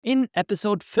In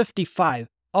episode 55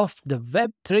 of the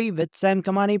Web3 with Sam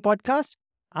Kamani podcast,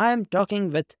 I am talking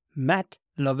with Matt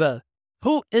Lobel,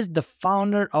 who is the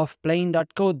founder of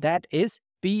Plain.co, that is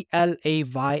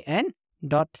PLAYN.co.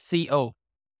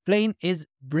 Plain is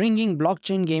bringing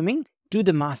blockchain gaming to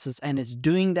the masses and is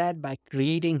doing that by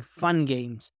creating fun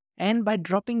games and by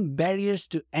dropping barriers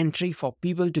to entry for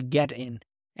people to get in.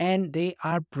 And they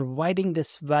are providing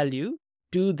this value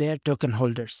to their token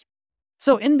holders.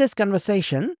 So, in this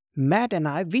conversation, Matt and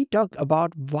we talk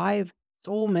about why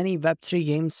so many Web3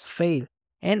 games fail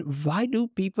and why do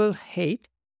people hate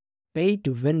pay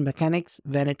to win mechanics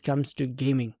when it comes to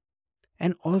gaming,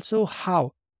 and also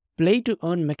how play to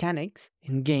earn mechanics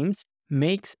in games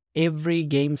makes every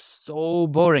game so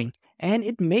boring and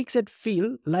it makes it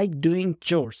feel like doing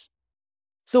chores.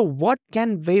 So, what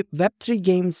can Web3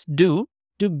 games do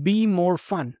to be more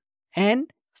fun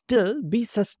and still be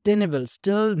sustainable,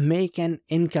 still make an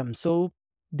income so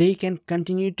they can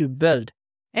continue to build?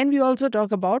 And we also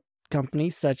talk about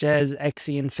companies such as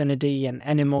Axie Infinity and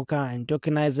Animoca and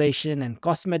tokenization and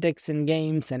cosmetics in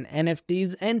games and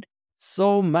NFTs and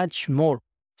so much more.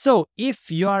 So,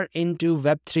 if you are into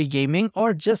Web3 gaming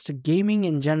or just gaming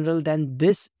in general, then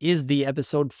this is the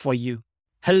episode for you.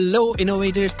 Hello,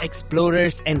 innovators,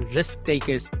 explorers, and risk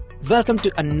takers. Welcome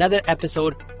to another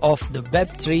episode of the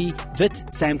Web3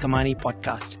 with Sam Kamani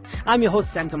podcast. I'm your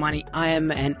host, Sam Kamani. I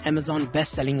am an Amazon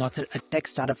best-selling author, a tech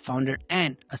startup founder,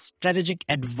 and a strategic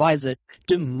advisor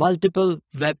to multiple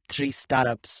Web3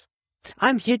 startups.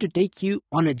 I'm here to take you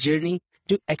on a journey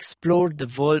to explore the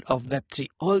world of Web3,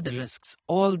 all the risks,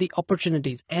 all the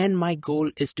opportunities, and my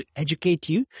goal is to educate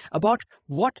you about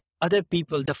what other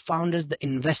people, the founders, the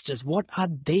investors, what are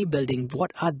they building,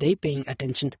 what are they paying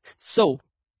attention, so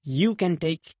you can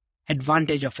take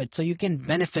advantage of it, so you can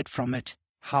benefit from it.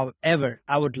 However,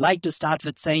 I would like to start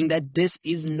with saying that this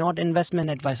is not investment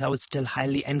advice. I would still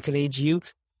highly encourage you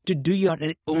to do your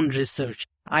own research.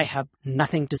 I have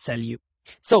nothing to sell you.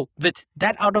 So with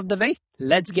that out of the way,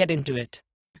 let's get into it.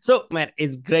 So, Matt,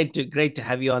 it's great to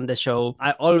have you on the show.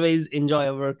 I always enjoy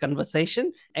our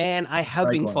conversation, and I have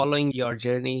been Likewise. following your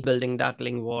journey, building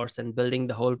Darkling Wars and building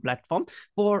the whole platform.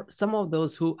 For some of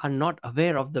those who are not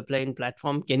aware of the Plain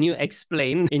platform, can you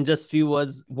explain in just few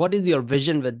words what is your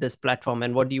vision with this platform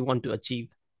and what do you want to achieve?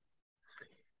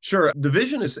 Sure. The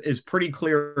vision is pretty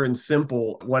clear and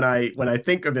simple when I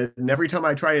think of it, and every time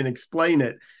I try and explain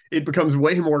it, it becomes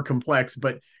way more complex.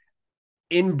 But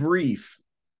in brief,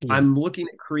 Yes. I'm looking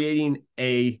at creating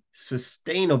a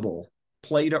sustainable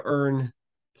play to earn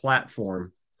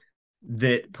platform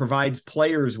that provides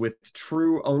players with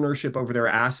true ownership over their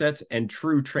assets and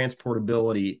true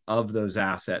transportability of those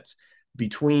assets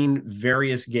between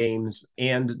various games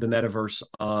and the metaverse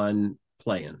on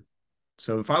Play-in.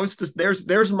 So if I was to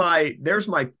there's my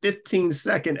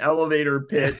 15-second elevator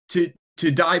pitch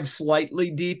to dive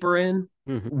slightly deeper in.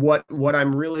 Mhm. What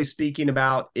I'm really speaking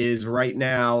about is right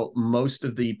now most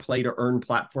of the play to earn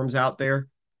platforms out there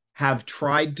have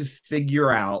tried to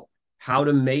figure out how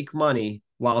to make money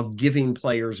while giving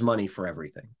players money for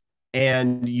everything.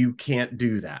 And you can't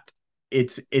do that.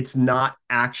 It's not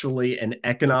actually an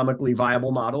economically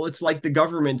viable model. It's like the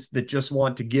governments that just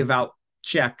want to give out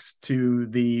checks to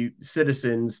the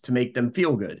citizens to make them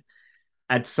feel good.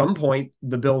 At some point,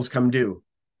 the bills come due.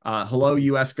 Hello,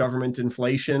 U.S. government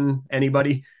inflation.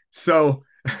 Anybody? So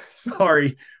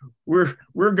sorry,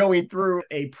 we're going through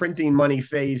a printing money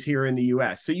phase here in the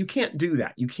U.S. So you can't do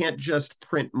that. You can't just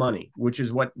print money, which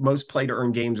is what most play to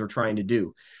earn games are trying to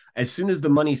do. As soon as the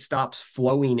money stops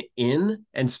flowing in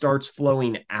and starts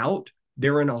flowing out,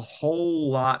 they're in a whole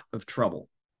lot of trouble.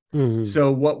 Mhm.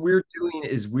 So what we're doing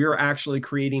is we're actually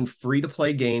creating free to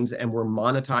play games and we're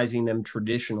monetizing them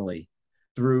traditionally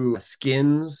through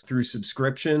skins, through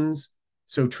subscriptions.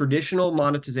 So traditional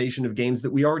monetization of games that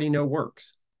we already know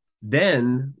works.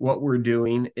 Then what we're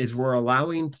doing is we're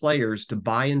allowing players to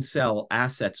buy and sell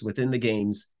assets within the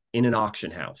games in an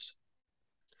auction house.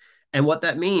 And what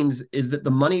that means is that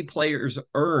the money players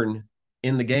earn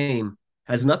in the game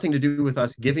has nothing to do with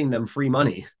us giving them free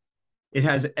money. It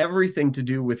has everything to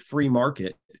do with free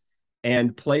market,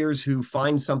 and players who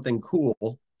find something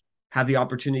cool have the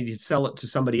opportunity to sell it to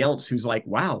somebody else who's like,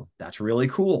 wow, that's really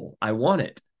cool. I want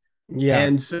it. Yeah.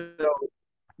 And so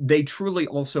they truly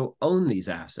also own these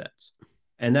assets.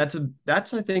 And that's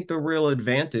I think the real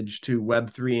advantage to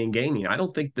Web3 and gaming. I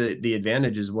don't think the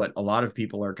advantage is what a lot of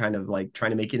people are kind of like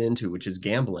trying to make it into, which is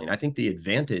gambling. I think the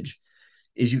advantage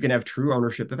is you can have true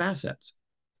ownership of assets.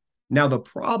 Now the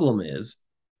problem is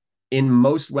in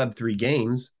most Web3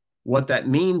 games, what that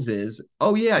means is,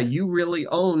 oh yeah, you really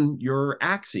own your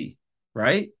Axie,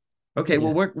 right? Okay,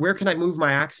 well, Yeah. where can I move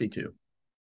my Axie to?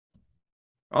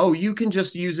 Oh, you can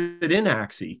just use it in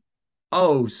Axie.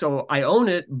 Oh, so I own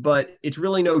it, but it's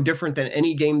really no different than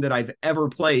any game that I've ever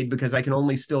played because I can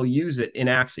only still use it in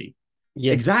Axie.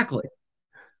 Yes. Exactly.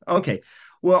 Okay.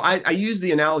 Well, I use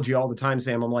the analogy all the time,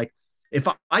 Sam. I'm like, if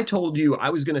I told you I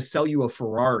was going to sell you a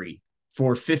Ferrari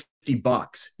for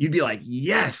 $50, you'd be like,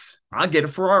 yes, I'll get a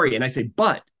Ferrari. And I say,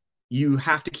 but you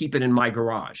have to keep it in my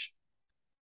garage.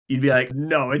 You'd be like,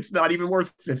 no, it's not even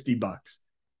worth $50.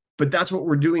 But that's what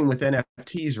we're doing with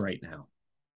NFTs right now. Yeah.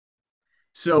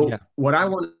 So what I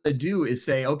want to do is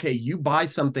say, okay, you buy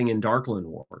something in Darkland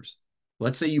Wars.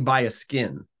 Let's say you buy a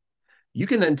skin. You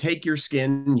can then take your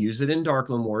skin and use it in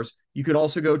Darkland Wars. You could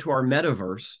also go to our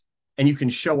metaverse and you can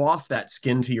show off that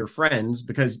skin to your friends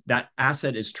because that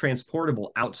asset is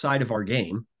transportable outside of our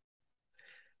game.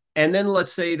 And then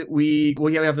let's say that we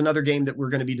have another game that we're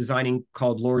going to be designing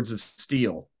called Lords of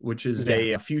Steel, which is Yeah.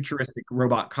 a futuristic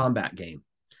robot combat game.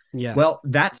 Yeah. Well,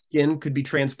 that skin could be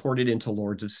transported into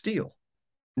Lords of Steel.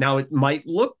 Now it might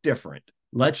look different.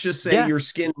 Let's just say Yeah. your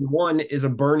skin one is a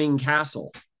burning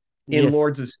castle. In Yes.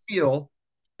 Lords of Steel,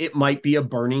 it might be a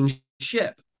burning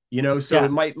ship, so Yeah.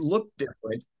 it might look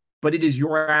different, but it is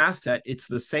your asset. It's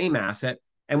the same asset.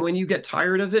 And when you get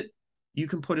tired of it, you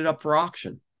can put it up for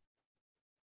auction.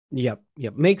 Yep,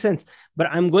 yep, makes sense. But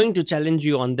I'm going to challenge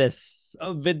you on this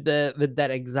with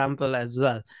that example as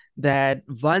well. That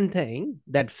one thing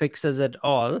that fixes it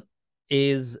all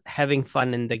is having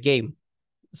fun in the game.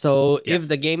 So if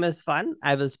the Yes. game is fun,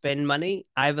 I will spend money.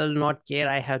 I will not care.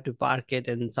 I have to park it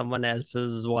in someone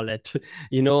else's wallet.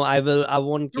 I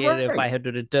won't care You're if I right. have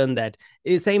to return that.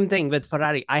 Same thing with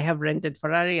Ferrari. I have rented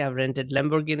Ferrari. I've rented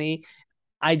Lamborghini.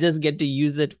 I just get to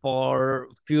use it for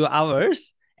a few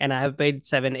hours and I have paid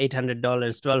 $700,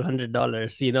 $800,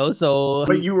 $1,200, So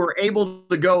But you were able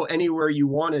to go anywhere you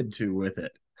wanted to with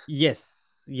it.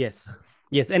 yes, yes,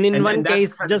 yes. And in one And that's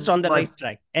case, kind of just on the my,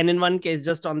 racetrack. And in one case,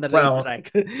 just on the well,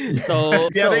 racetrack. yeah, so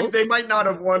yeah, so they might not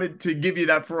have wanted to give you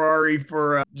that Ferrari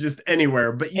for just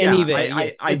anywhere, but yeah, anywhere,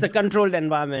 yes. It's a controlled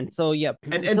environment. So yeah.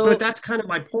 but So that's kind of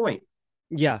my point.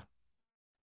 yeah.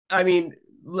 I mean,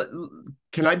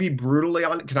 can I be brutally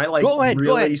on? Can I like Go ahead, go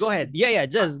really? ahead, go ahead. Yeah, yeah,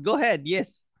 just go ahead.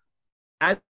 Yes.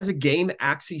 As a game,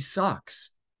 Axie sucks.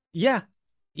 Yeah.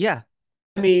 Yeah.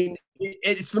 I mean,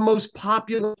 it's the most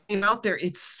popular game out there.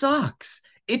 It sucks.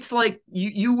 It's like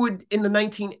you would in the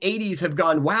 1980s have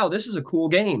gone, wow, this is a cool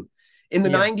game. In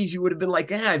the Yeah. 90s, you would have been like,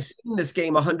 yeah, I've seen this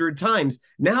game 100 times.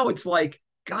 Now it's like,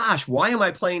 gosh, why am I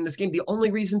playing this game? The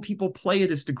only reason people play it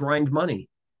is to grind money.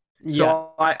 Yeah.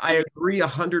 So I agree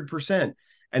 100%.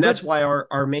 And that's But why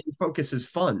our main focus is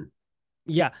fun.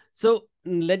 yeah. So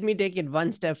let me take it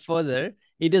one step further.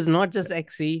 It is not just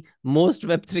XE. Most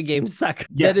Web3 games suck.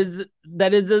 That is Yes.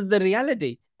 that is just the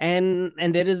reality. And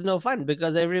there is no fun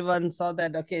because everyone saw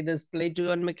that okay, this play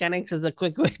to earn mechanics is a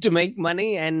quick way to make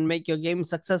money and make your game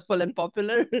successful and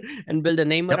popular and build a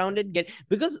name Yep. around it.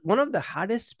 Because one of the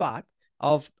hardest part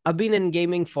of I've been in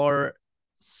gaming for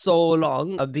so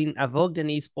long. I've worked in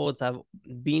esports. I've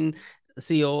been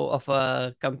CEO of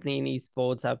a company in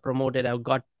esports. I've promoted. I've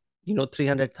got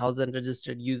 300,000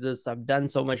 registered users. I've done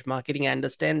so much marketing. I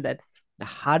understand that the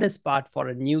hardest part for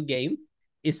a new game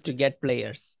is to get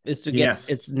players, is to get its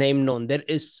Yes. name known. There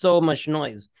is so much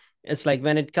noise. It's like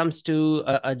when it comes to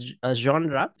a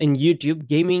genre in YouTube,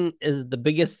 gaming is the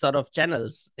biggest sort of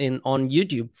channels in on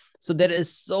YouTube. So there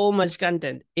is so much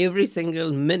content. Every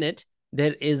single minute,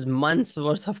 there is months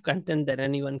worth of content that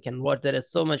anyone can watch. There is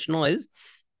so much noise.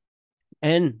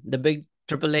 And the big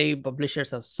AAA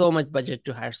publishers have so much budget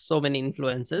to hire so many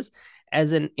influencers.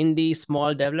 As an indie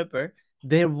small developer,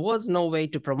 there was no way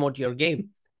to promote your game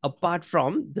apart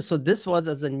from this. So this was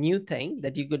as a new thing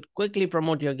that you could quickly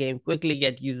promote your game, quickly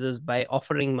get users by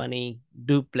offering money,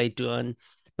 do play to earn.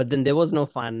 But then there was no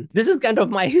fun. This is kind of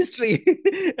my history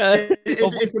of pretty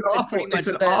It's much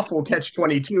an the awful catch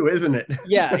 22, isn't it?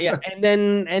 yeah, yeah. And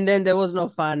then there was no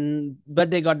fun, but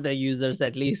they got the users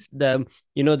at least. There's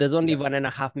only Yeah.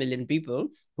 1.5 million people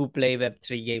who play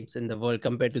Web3 games in the world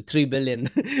compared to 3 billion.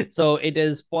 So it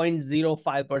is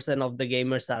 0.05% of the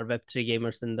gamers are Web3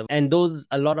 gamers in the and those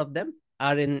a lot of them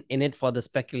are in it for the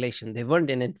speculation. They weren't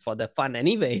in it for the fun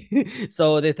anyway.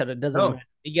 So they thought it doesn't Oh, matter.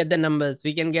 We get the numbers,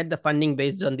 we can get the funding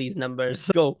based on these numbers.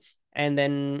 Go. And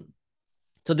then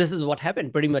so this is what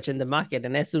happened pretty much in the market.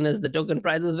 And as soon as the token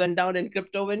prices went down and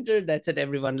crypto winter, that's it.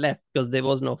 Everyone left because there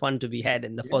was no fun to be had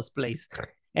in the yeah. first place.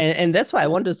 And that's why I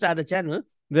want to start a channel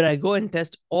where I go and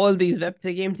test all these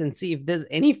Web3 games and see if there's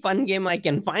any fun game I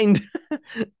can find.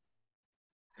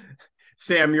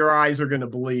 Sam, your eyes are going to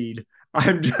bleed.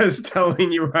 I'm just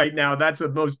telling you right now, that's the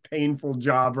most painful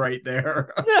job right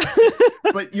there.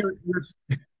 But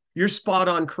you're spot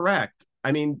on correct.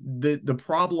 I mean, the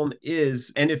problem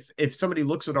is, and if somebody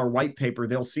looks at our white paper,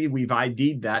 they'll see we've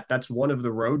ID'd that. That's one of the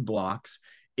roadblocks,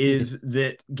 Yes. is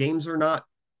that games are not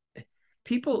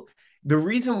people. The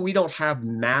reason we don't have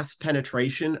mass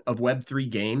penetration of Web3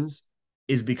 games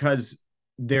is because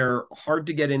they're hard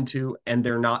to get into and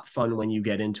they're not fun when you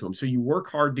get into them. So you work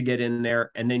hard to get in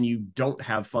there and then you don't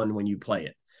have fun when you play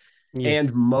it. Yes.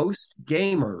 And most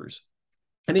gamers,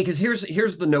 I mean, because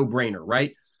here's the no-brainer,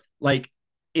 right? Like,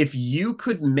 if you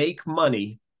could make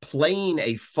money playing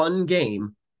a fun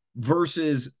game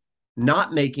versus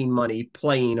not making money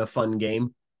playing a fun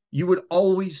game, you would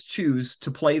always choose to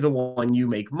play the one you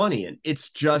make money in. It's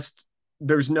just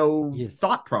there's no Yes.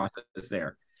 thought process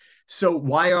there. So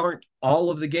why aren't all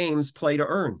of the games play to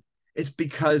earn? It's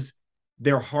because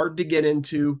they're hard to get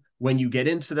into. When you get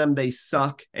into them, they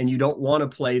suck and you don't want to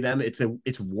play them.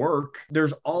 It's work.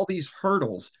 There's all these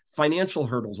hurdles, financial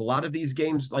hurdles. A lot of these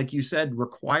games, like you said,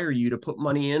 require you to put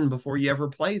money in before you ever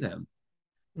play them.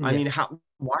 I Yeah. mean,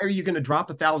 why are you going to drop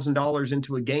 $1,000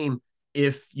 into a game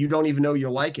if you don't even know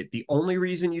you'll like it? The only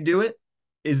reason you do it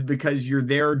is because you're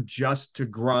there just to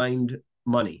grind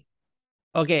money.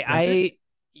 Okay, That's it.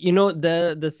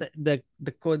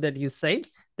 the code that you said,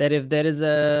 that if there is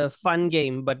a fun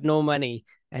game but no money,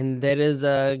 and there is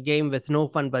a game with no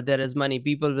fun but there is money,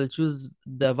 people will choose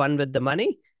the one with the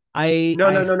money. I No,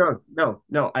 no, I no, no, no,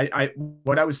 no.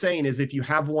 What I was saying is, if you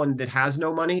have one that has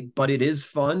no money, but it is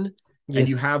fun, and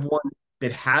you Yes. have one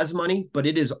that has money, but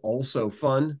it is also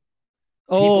fun,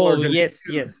 people are Oh, going to yes,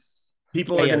 choose. yes.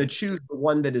 People Yeah, are going yeah. to choose the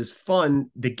one that is fun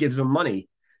that gives them money.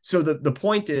 So the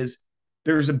point is,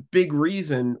 there's a big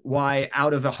reason why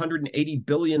out of $180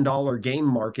 billion game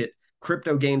market,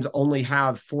 crypto games only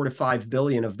have 4 to 5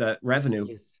 billion of that revenue,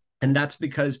 Yes. and that's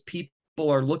because people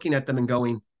are looking at them and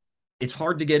going, it's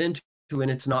hard to get into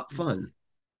and it's not fun.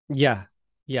 Yeah,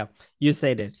 yeah, you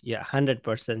said it. Yeah,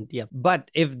 100%. Yeah. But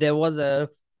if there was a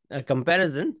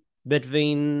comparison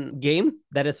between game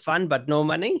that is fun but no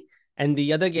money and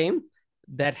the other game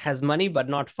that has money but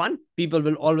not fun, people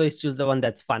will always choose the one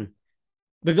that's fun,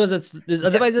 because Yeah,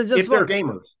 otherwise it's just if they're work.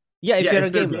 gamers. Yeah, if Yeah, you're a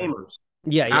if they're gamer. gamers.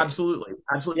 Yeah, yeah, Absolutely.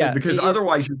 Absolutely. yeah. Because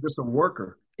otherwise you're just a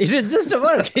worker. It is just a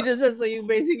work. It is just, so you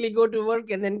basically go to work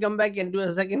and then come back and do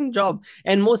a second job.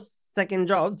 And most second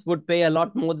jobs would pay a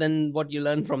lot more than what you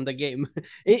learn from the game.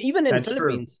 Even in That's true.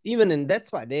 Philippines, even in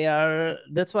that's why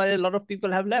a lot of people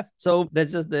have left. So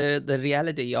that's just the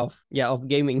reality of, yeah, of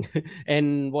gaming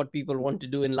and what people want to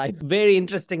do in life. Very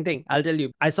interesting thing. I'll tell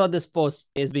you. I saw this post.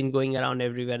 It's been going around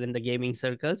everywhere in the gaming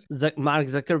circles. Mark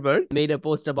Zuckerberg made a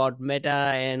post about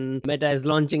Meta, and Meta is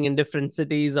launching in different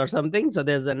cities or something. So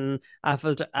there's an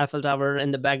Eiffel Tower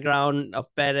in the background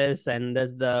of Paris, and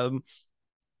there's the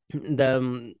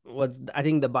what's I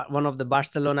think the one of the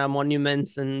Barcelona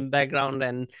monuments in background,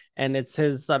 and it's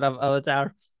his sort of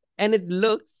avatar, and it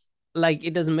looks like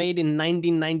it is made in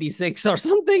 1996 or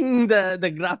something.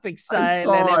 The graphic I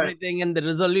style and saw it. everything, and the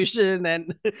resolution,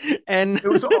 and It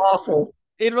was awful.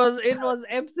 it was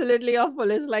absolutely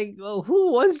awful. It's like, oh,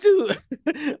 who wants to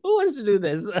who wants to do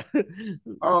this?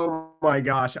 Oh my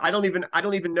gosh. I don't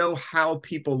even know how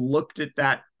people looked at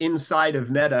that inside of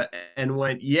Meta and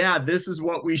went, "Yeah, this is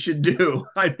what we should do."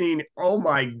 I mean, oh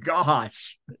my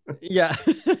gosh. Yeah.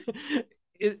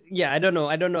 Yeah, I don't know,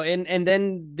 and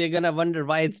then they're gonna wonder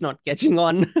why it's not catching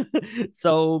on.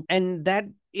 So, and that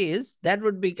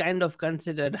would be kind of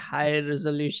considered high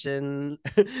resolution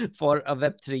for a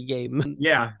Web3 game.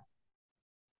 Yeah,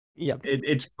 Yeah.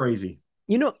 it's crazy.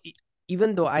 you know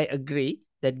Even though I agree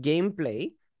that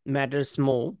gameplay matters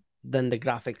more than the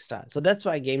graphic style, so that's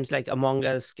why games like Among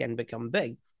Us can become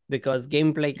big, because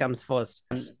gameplay comes first.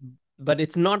 But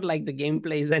it's not like the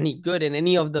gameplay is any good in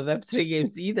any of the Web3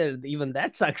 games either. Even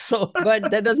that sucks. So, but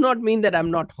that does not mean that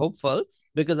I'm not hopeful,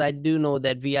 because I do know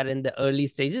that we are in the early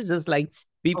stages. Just like Oh,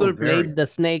 people very. played the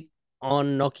Snake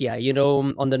on Nokia,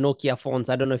 on the Nokia phones.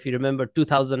 I don't know if you remember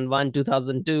 2001,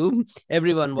 2002.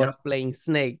 Everyone was Yep. playing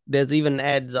Snake. There's even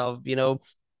ads of,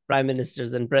 prime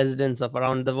ministers and presidents of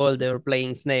around the world. They were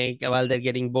playing Snake while they're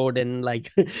getting bored and like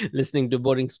listening to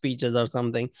boring speeches or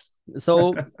something.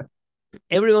 So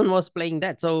everyone was playing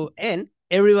that. So, and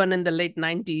everyone in the late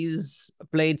 90s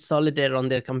played solitaire on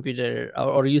their computer,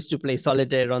 or used to play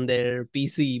solitaire on their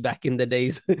PC back in the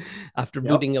days after Yep.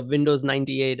 booting up Windows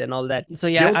 98 and all that. So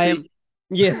yeah, I am. Guilty.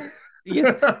 Yes,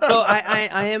 yes. So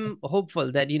I am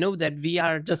hopeful that, that we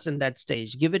are just in that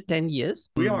stage. Give it 10 years,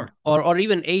 We are. or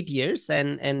even 8 years,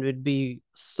 and we'd be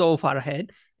so far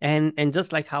ahead. And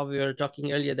just like how we were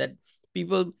talking earlier, that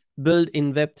people build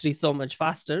in Web3 so much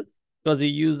faster because you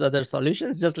use other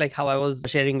solutions. Just like how I was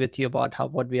sharing with you about how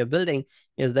what we are building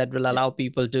is that will allow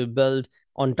people to build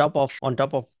on top of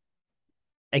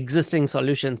existing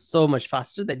solutions so much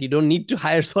faster that you don't need to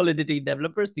hire Solidity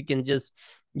developers. You can just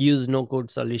use no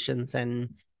code solutions and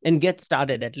get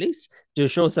started, at least to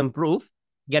show some proof,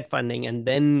 get funding, and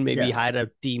then maybe Yeah. hire a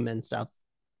team and stuff.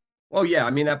 Oh yeah,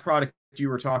 I mean that product you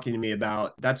were talking to me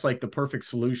about, that's like the perfect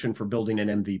solution for building an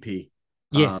MVP.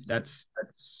 Yes. That's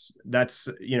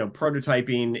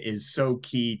prototyping is so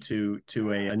key to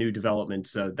a new development.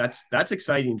 So that's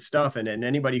exciting stuff. And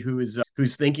anybody who's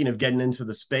thinking of getting into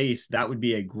the space, that would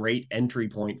be a great entry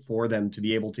point for them to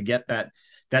be able to get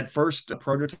that first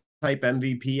prototype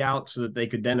MVP out so that they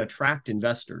could then attract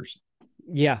investors.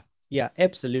 Yeah, yeah,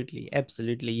 absolutely,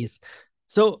 absolutely. Yes.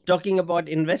 So, talking about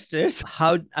investors,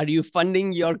 how are you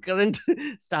funding your current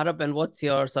startup, and what's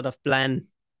your sort of plan?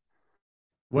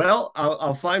 Well,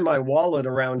 I'll find my wallet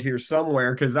around here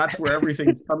somewhere because that's where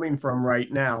everything's coming from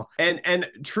right now. And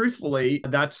truthfully,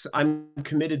 that's I'm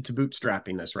committed to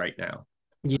bootstrapping this right now.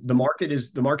 Yeah, The market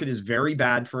is very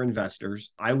bad for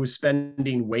investors. I was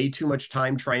spending way too much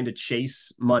time trying to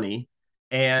chase money.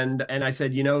 And I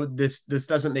said, this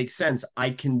doesn't make sense.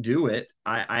 I can do it.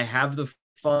 I have the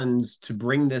funds to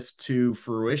bring this to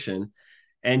fruition.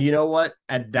 And you know what?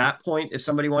 At that point, if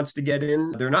somebody wants to get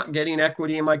in, they're not getting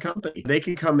equity in my company. They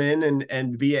can come in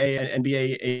and be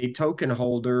a token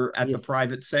holder at the yes,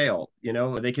 private sale.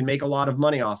 They can make a lot of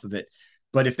money off of it.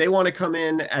 But if they want to come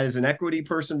in as an equity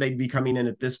person, they'd be coming in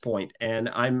at this point. And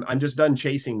I'm just done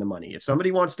chasing the money. If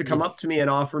somebody wants to come yes, up to me and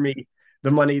offer me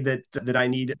the money that I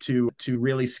need to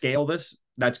really scale this,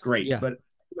 that's great. yeah, But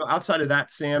outside of that,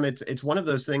 Sam, it's one of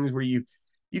those things where you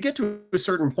get to a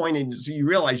certain point and so you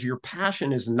realize your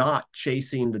passion is not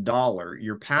chasing the dollar.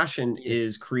 Your passion yes,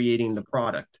 is creating the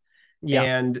product. yeah,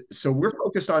 And so we're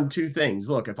focused on two things.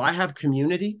 Look, if I have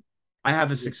community, I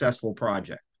have a yes, successful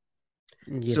project.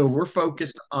 So yes, we're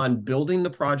focused on building the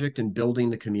project and building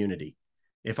the community.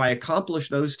 If I accomplish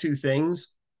those two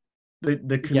things, the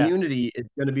yeah, community is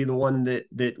going to be the one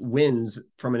that wins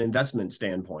from an investment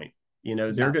standpoint. They're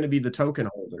yeah, going to be the token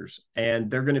holders and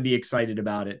they're going to be excited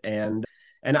about it. And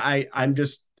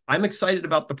I'm excited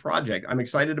about the project. I'm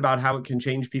excited about how it can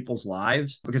change people's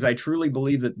lives because I truly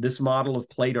believe that this model of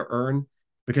play to earn,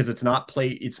 because it's not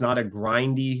a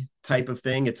grindy type of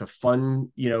thing. It's a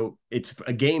fun, it's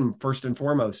a game first and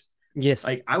foremost. yes,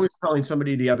 Like I was telling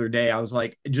somebody the other day, I was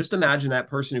like, just imagine that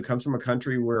person who comes from a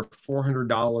country where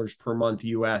 $400 per month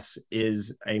US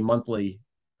is a monthly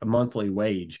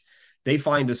wage. They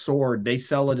find a sword, they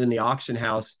sell it in the auction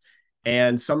house,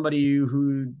 and somebody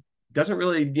who doesn't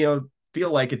really, feel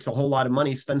like it's a whole lot of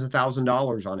money spends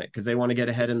 $1,000 on it because they want to get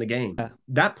ahead in the game. yeah,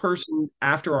 That person,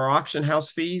 after our auction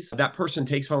house fees, that person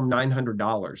takes home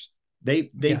 $900.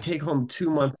 They yeah, take home 2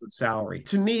 months of salary.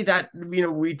 To me, that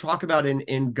we talk about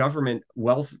in government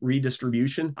wealth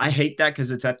redistribution. I hate that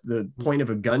because it's at the point of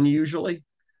a gun usually.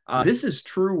 This is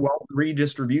true wealth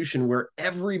redistribution where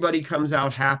everybody comes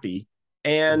out happy,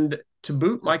 and to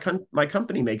boot, my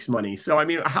company makes money. So I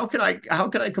mean, how can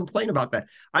I complain about that?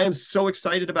 I am so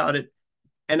excited about it,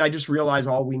 and I just realize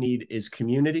all we need is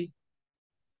community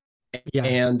yeah.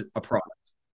 and a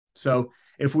product. So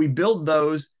if we build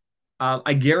those,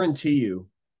 I guarantee you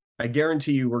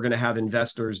we're going to have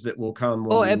investors that will come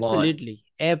when Oh, we launch. absolutely.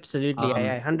 Absolutely.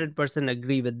 I Um, 100%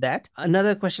 agree with that.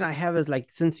 Another question I have is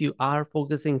like, since you are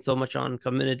focusing so much on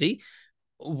community,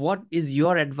 what is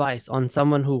your advice on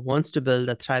someone who wants to build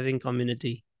a thriving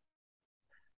community?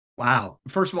 wow.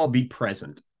 First of all, be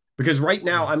present because right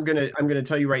now Yeah. I'm gonna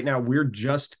tell you right now we're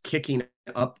just kicking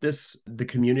up the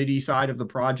community side of the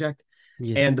project,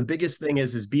 Yes. and the biggest thing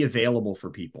is be available for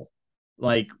people.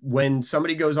 Like when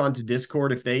somebody goes on to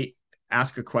Discord, if they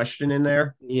ask a question in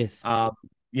there, Yes. uh,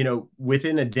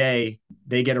 within a day,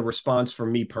 they get a response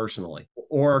from me personally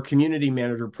or a community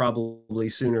manager probably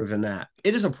sooner than that.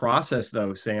 It is a process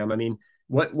though, Sam. I mean,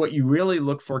 what you really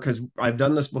look for, because I've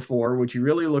done this before, what you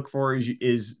really look for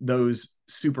is those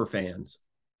super fans.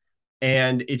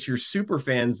 And it's your super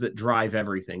fans that drive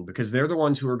everything because they're the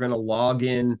ones who are going to log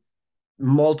in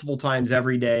multiple times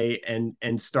every day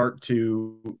and start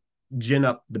to gin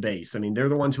up the base. I mean, they're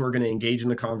the ones who are going to engage in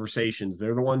the conversations.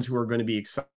 They're the ones who are going to be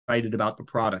excited about the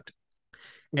product.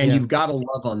 And Yeah. you've got to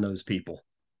love on those people.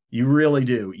 You really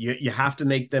do. You have to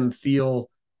make them feel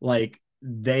like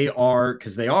they are,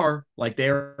 because they are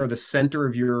the center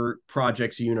of your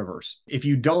project's universe. If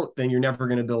you don't, then you're never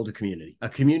going to build a community. A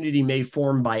community may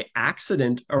form by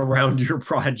accident around your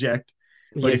project,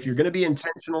 but if you're Yes. going to be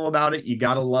intentional about it, you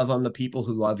got to love on the people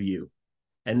who love you.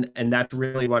 And that's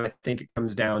really what I think it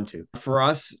comes down to. For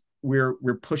us, we're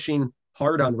pushing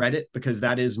hard on Reddit because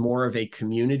that is more of a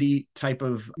community type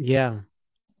of Yeah.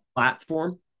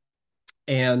 platform.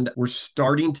 and we're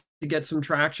starting to get some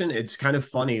traction. It's kind of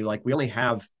funny. Like we only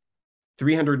have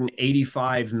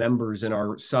 385 members in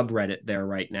our subreddit there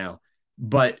right now,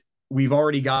 but we've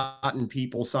already gotten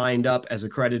people signed up as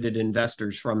accredited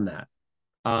investors from that.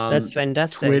 That's Um,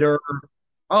 fantastic. Twitter.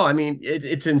 Oh, I mean,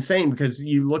 it's insane because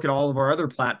you look at all of our other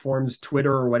platforms,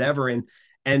 Twitter or whatever,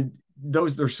 and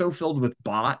those they're so filled with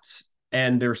bots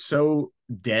and they're so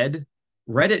dead.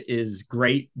 Reddit is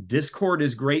great, Discord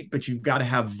is great, but you've got to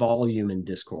have volume in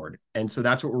Discord, and so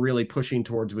that's what we're really pushing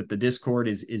towards with the Discord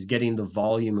is getting the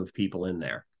volume of people in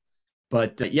there.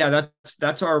 But yeah,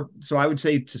 that's our. So I would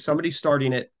say to somebody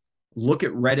starting it, look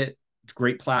at Reddit. It's a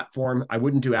great platform. I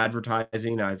wouldn't do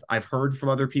advertising. I've heard from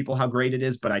other people how great it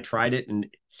is, but I tried it and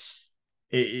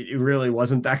it really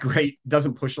wasn't that great. It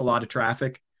doesn't push a lot of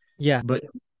traffic. Yeah. But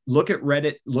look at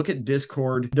Reddit, look at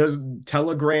Discord. The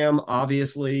Telegram,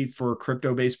 obviously, for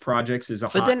crypto-based projects is a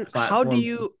But hot then how do platform.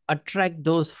 you attract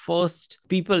those first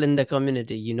people in the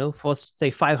community, first say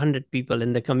 500 people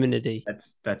in the community?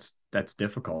 That's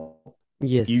difficult.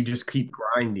 You Yes. just keep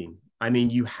grinding. I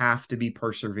mean, you have to be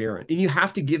perseverant and you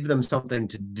have to give them something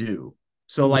to do.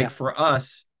 So like Yeah. for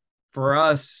us,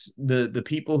 the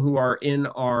people who are in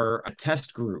our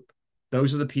test group,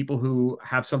 those are the people who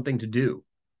have something to do.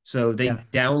 So they Yeah.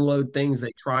 download things,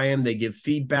 they try them, they give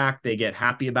feedback, they get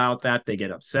happy about that, they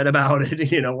get upset about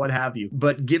it, what have you.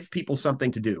 But give people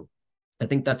something to do. I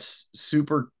think that's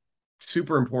super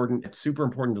important. It's super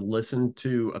important to listen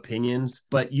to opinions,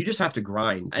 but you just have to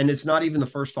grind. And it's not even the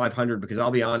first 500 because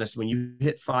I'll be honest, when you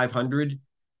hit 500,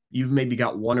 you've maybe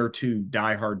got one or two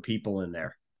diehard people in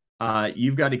there.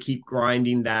 You've got to keep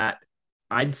grinding that.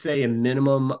 I'd say a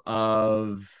minimum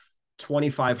of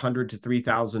 2,500 to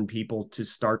 3,000 people to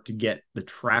start to get the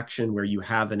traction where you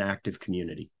have an active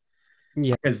community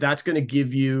Yeah. because that's going to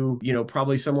give you,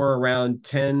 probably somewhere around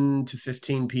 10 to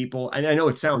 15 people. And I know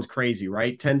it sounds crazy,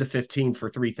 right? 10 to 15 for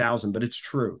 3,000, but it's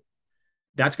true.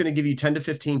 That's going to give you 10 to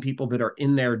 15 people that are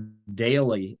in there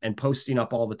daily and posting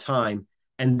up all the time.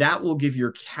 And that will give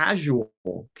your casual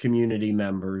community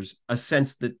members a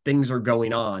sense that things are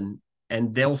going on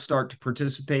and they'll start to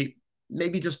participate,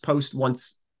 maybe just post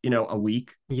once, a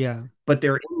week, Yeah. but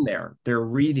they're in there, they're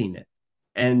reading it.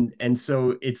 And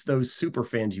so it's those super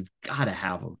fans, you've got to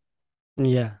have them.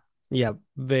 Yeah. Yeah.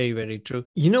 Very, very true.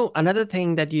 Another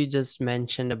thing that you just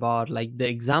mentioned about like the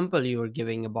example you were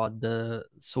giving about the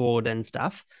sword and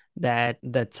stuff, that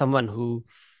someone who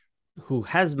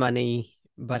has money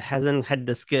but hasn't had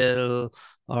the skill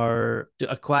or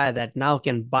to acquire that now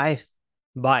can buy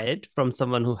it from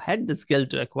someone who had the skill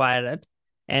to acquire it,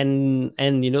 and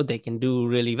they can do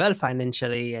really well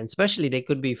financially, and especially they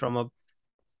could be from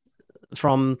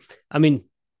I mean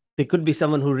they could be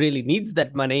someone who really needs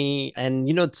that money, and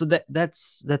so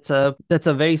that's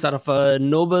a very sort of a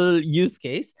noble use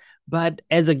case. But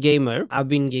as a gamer, I've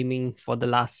been gaming for the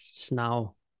last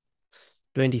now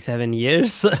 27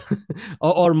 years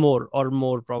or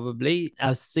more probably.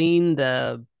 I've seen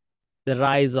the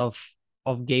rise of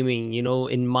gaming,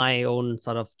 in my own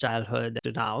sort of childhood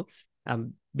to now. I've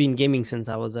been gaming since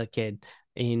I was a kid.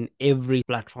 In every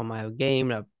platform I have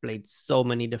gamed, I've played so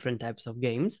many different types of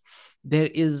games. There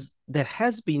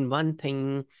has been one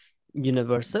thing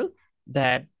universal,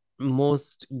 that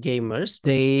most gamers,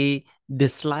 they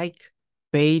dislike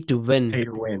pay to win. Pay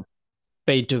to win.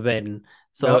 Pay to win.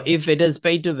 So Yep. if it is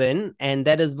pay to win, and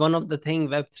that is one of the thing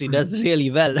Web3 does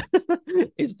really well,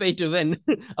 is pay to win.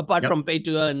 Apart Yep. from pay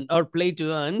to earn, or play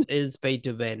to earn is pay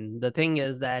to win. The thing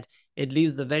is that it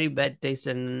leaves a very bad taste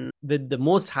in with the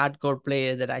most hardcore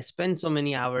player, that I spend so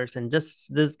many hours, and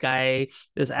just this guy,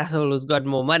 this asshole who's got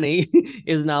more money,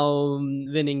 is now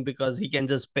winning because he can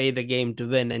just pay the game to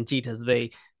win and cheat his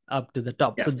way up to the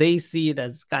top. So Yes. they see it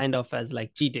as kind of as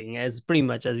like cheating, as pretty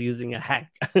much as using a hack.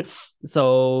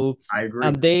 So I agree.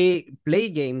 they play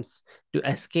games to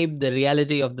escape the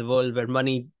reality of the world where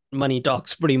money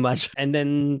talks pretty much, and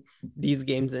then these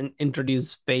games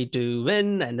introduce pay to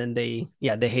win, and then they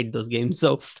hate those games.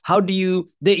 So how do you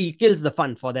they it kills the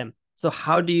fun for them. So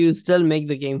how do you still make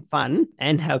the game fun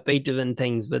and have pay to win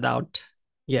things without?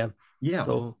 Yeah. Yeah.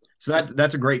 So So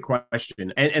that's a great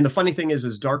question. And the funny thing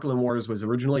is Darkland Wars was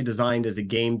originally designed as a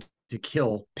game to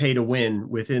kill pay to win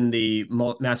within the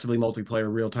massively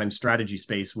multiplayer real time strategy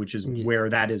space, which is yes. where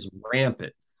that is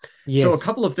rampant. So a Yes.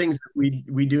 couple of things that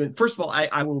we do. First of all,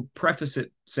 I will preface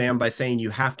it, Sam, by saying you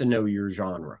have to know your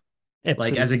genre.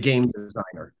 Like as a Absolutely. game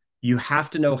designer, you have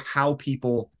to know how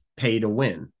people pay to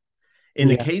win. In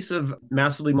the Yeah. case of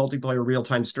massively multiplayer real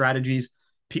time strategies,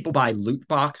 people buy loot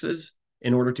boxes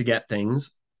in order to get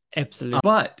things. Absolutely.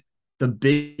 But the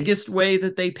biggest way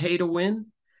that they pay to win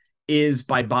is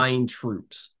by buying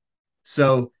troops.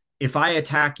 So if I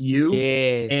attack you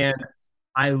and Yes.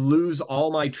 I lose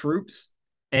all my troops,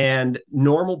 and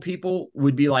normal people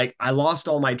would be like, I lost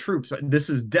all my troops. This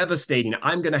is devastating.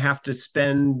 I'm going to have to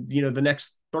spend, the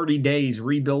next 30 days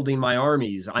rebuilding my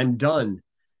armies. I'm done.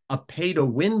 A pay to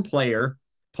win player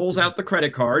pulls Yes. out the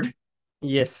credit card,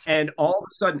 Yes. and all of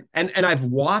a sudden, and I've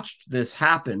watched this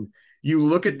happen. You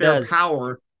look at It their does.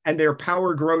 power, and their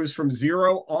power grows from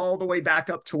zero all the way back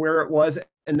up to where it was,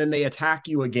 and then they attack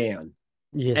you again.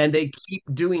 And Yes. they keep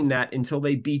doing that until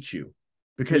they beat you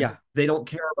because Yeah. they don't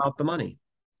care about the money.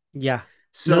 Yeah.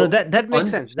 No, no, So that makes un-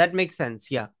 sense. That makes sense.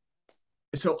 Yeah.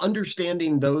 so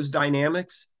understanding those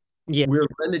dynamics, Yeah. we're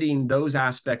limiting those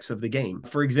aspects of the game.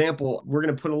 For example, we're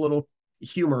going to put a little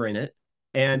humor in it.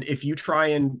 And if you try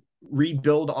and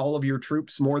rebuild all of your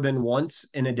troops more than once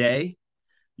in a day,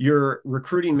 your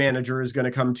recruiting manager is going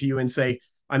to come to you and say,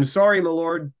 I'm sorry, my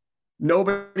lord,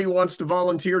 nobody wants to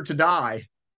volunteer to die.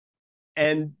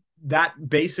 And that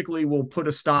basically will put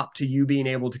a stop to you being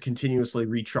able to continuously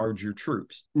recharge your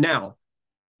troops. Now,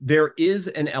 there is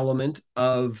an element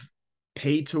of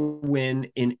pay to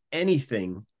win in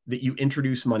anything that you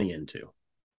introduce money into.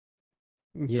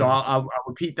 So Yeah. I'll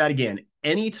repeat that again.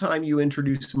 Anytime you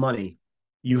introduce money,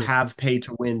 you Yeah. have pay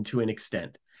to win to an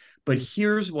extent. But Mm.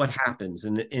 here's what happens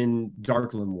in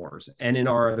Darkland Wars and in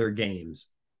our other games.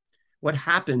 What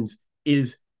happens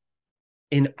is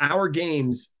in our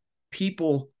games,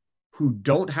 people who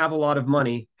don't have a lot of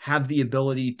money have the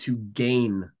ability to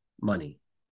gain money,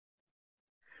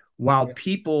 while Yeah.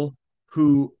 people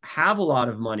who have a lot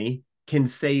of money can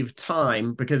save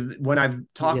time. Because when I've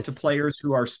talked to Yes. players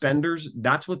who are spenders,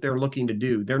 that's what they're looking to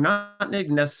do. They're not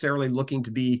necessarily looking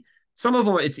to be, some of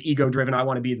them it's ego driven. I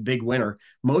want to be the big winner.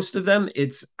 Most of them,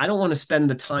 it's, I don't want to spend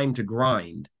the time to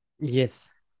grind. Yes.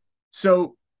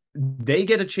 So they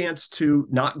get a chance to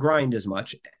not grind as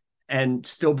much and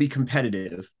still be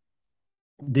competitive.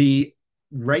 The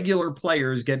regular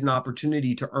players get an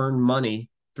opportunity to earn money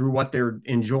through what they're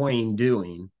enjoying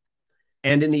doing.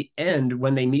 And in the end,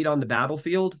 when they meet on the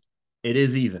battlefield, it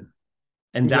is even.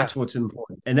 And Yeah. that's what's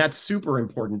important. And that's super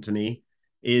important to me,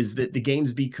 is that the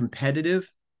games be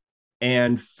competitive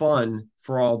and fun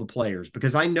for all the players,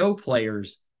 because I know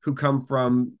players who come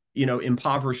from,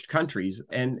 impoverished countries,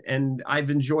 and I've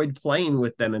enjoyed playing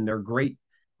with them, and they're great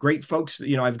folks.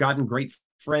 I've gotten great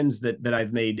friends that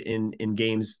I've made in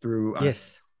games through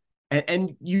Yes.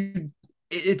 and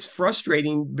it's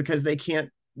frustrating because they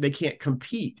can't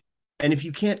compete. And if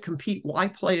you can't compete, why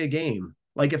play a game?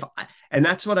 Like if I, and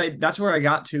that's where I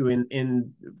got to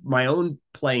in my own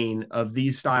playing of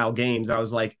these style games. I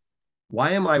was like,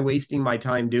 why am I wasting my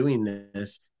time doing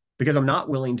this? Because I'm not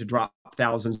willing to drop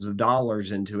thousands of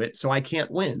dollars into it, so I can't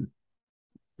win.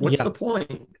 What's the Yeah.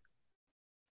 point?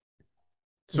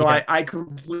 So Yeah. I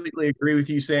completely agree with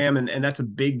you, Sam, and that's a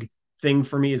big thing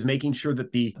for me, is making sure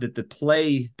that the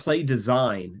play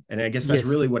design, and I guess that's Yes.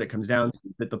 really what it comes down to,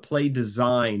 that the play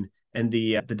design and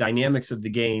the dynamics of the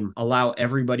game allow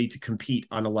everybody to compete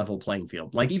on a level playing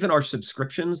field. Like even our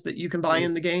subscriptions that you can buy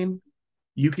in Yes. the game,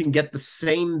 you can get the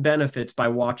same benefits by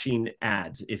watching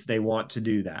ads if they want to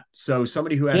do that. So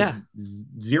somebody who has Yeah.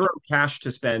 zero cash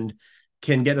to spend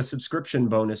can get a subscription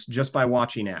bonus just by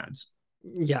watching ads.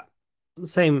 Yeah.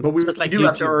 Same, But we just like do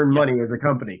have to YouTube. earn Yeah. money as a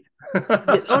company.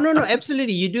 Yes. Oh, no, no,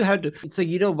 absolutely. You do have to. So,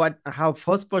 you know what, how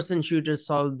first person shooters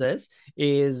solve this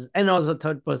is, and also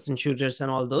third person shooters and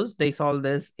all those, they solve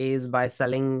this is by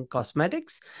selling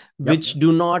cosmetics, Yep. which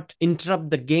do not interrupt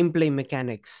the gameplay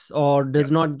mechanics or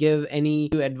does Yep. not give any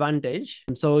advantage.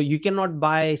 So, you cannot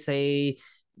buy, say,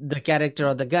 the character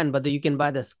or the gun, but you can buy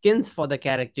the skins for the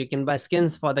character, you can buy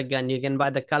skins for the gun, you can buy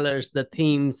the colors, the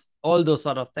themes, all those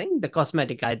sort of things, the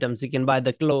cosmetic items, you can buy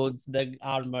the clothes, the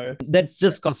armor, that's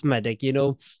just cosmetic,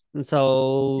 and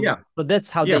so Yeah. that's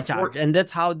how Yeah. they charge, and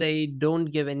that's how they don't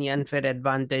give any unfair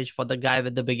advantage for the guy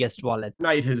with the biggest wallet.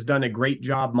 Fortnite has done a great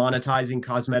job monetizing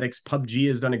cosmetics. PUBG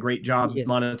has done a great job Yes.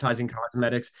 monetizing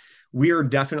cosmetics. We are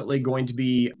definitely going to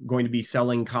be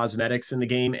selling cosmetics in the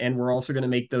game, and we're also going to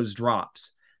make those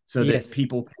drops so that Yes.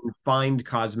 people can find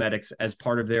cosmetics as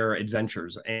part of their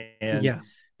adventures. And Yeah.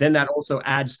 then that also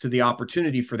adds to the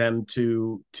opportunity for them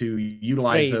to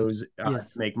utilize Trade. those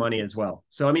Yes. to make money as well.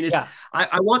 So I mean, it's Yeah.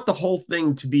 I want the whole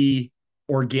thing to be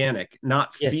organic,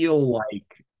 not Yes. feel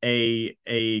like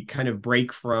a kind of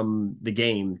break from the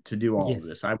game to do all of Yes.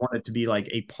 this. I want it to be like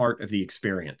a part of the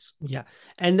experience. Yeah.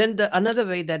 And then the another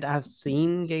way that I've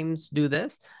seen games do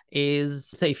this is,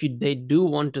 say, if they do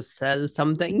want to sell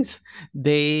some things,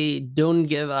 they don't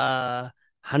give a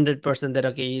 100% that,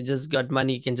 okay, you just got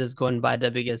money, you can just go and buy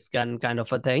the biggest gun kind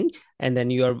of a thing, and then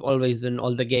you are always in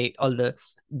all the game, all the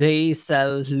they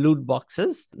sell loot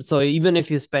boxes. So even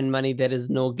if you spend money, there is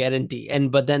no guarantee.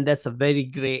 But then that's a very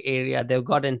gray area. They've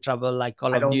got in trouble like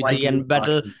Call I of don't like Duty and loot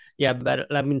Battle. boxes. Yeah, Battle.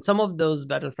 I mean, some of those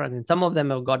Battlefront and some of them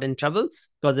have got in trouble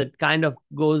because it kind of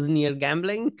goes near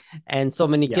gambling. And so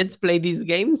many Yeah. kids play these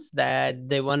games that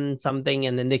they won something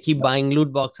and then they keep buying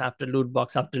loot box after loot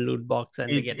box after loot box and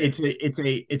they it, get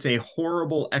it. it's a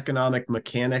horrible economic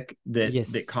mechanic that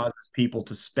Yes. causes people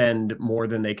to spend more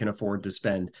than they can afford to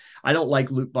spend. I don't like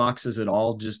loot boxes at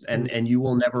all. Just and Yes. you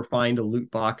will never find a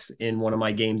loot box in one of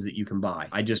my games that you can buy.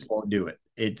 I just won't do it.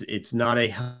 It's not a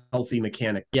healthy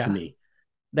mechanic to Yeah. me.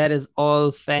 That is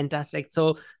all fantastic.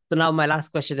 So now my last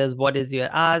question is, what is your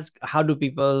ask? How do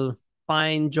people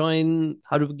find, join?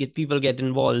 How do get people get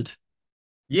involved?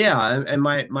 Yeah, and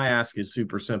my ask is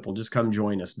super simple. Just come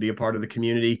join us, be a part of the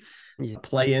community. Yeah.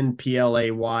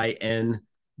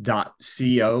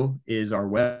 playin.co is our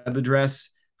web address.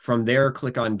 From there,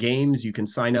 click on games. You can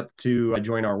sign up to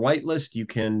join our whitelist. You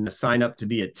can sign up to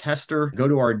be a tester. Go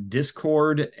to our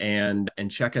Discord and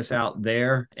check us out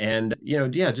there. And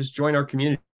yeah, just join our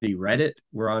community. Reddit,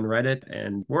 we're on Reddit,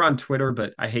 and we're on Twitter,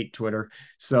 but I hate Twitter.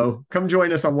 So come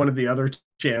join us on one of the other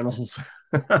channels.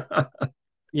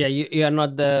 Yeah, you are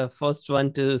not the first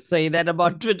one to say that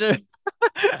about Twitter.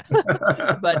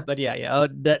 But yeah, yeah,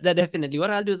 that definitely. What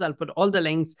I'll do is I'll put all the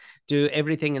links to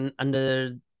everything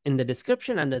in the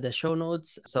description under the show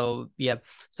notes. So yeah,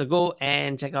 so go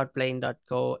and check out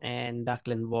plane.co and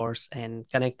Duckland Wars and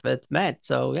connect with Matt.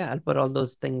 So yeah, I'll put all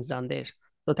those things down there.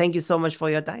 So thank you so much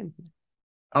for your time.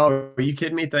 Oh, are you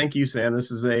kidding me? Thank you, Sam. This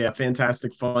is a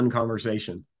fantastic, fun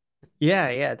conversation. Yeah,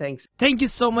 yeah, thanks. Thank you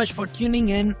so much for tuning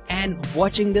in and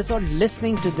watching this or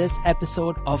listening to this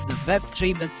episode of the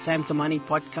Web3 with Sam Kamani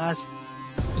podcast.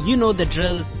 You know the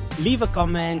drill. Leave a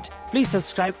comment, please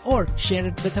subscribe or share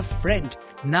it with a friend.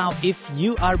 Now, if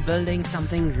you are building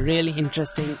something really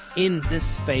interesting in this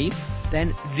space,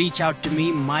 then reach out to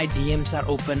me. My DMs are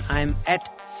open. I'm at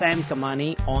Sam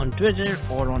Kamani on Twitter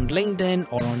or on LinkedIn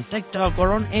or on TikTok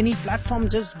or on any platform.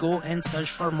 Just go and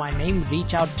search for my name.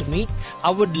 Reach out to me.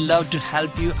 I would love to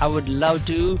help you. I would love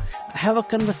to have a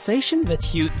conversation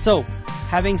with you. So,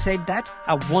 having said that,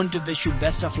 I want to wish you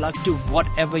best of luck to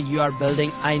whatever you are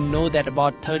building. I know that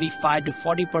about 35 to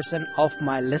 40% of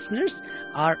my listeners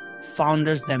are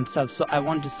founders themselves. So I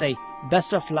want to say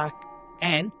best of luck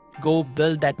and go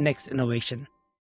build that next innovation.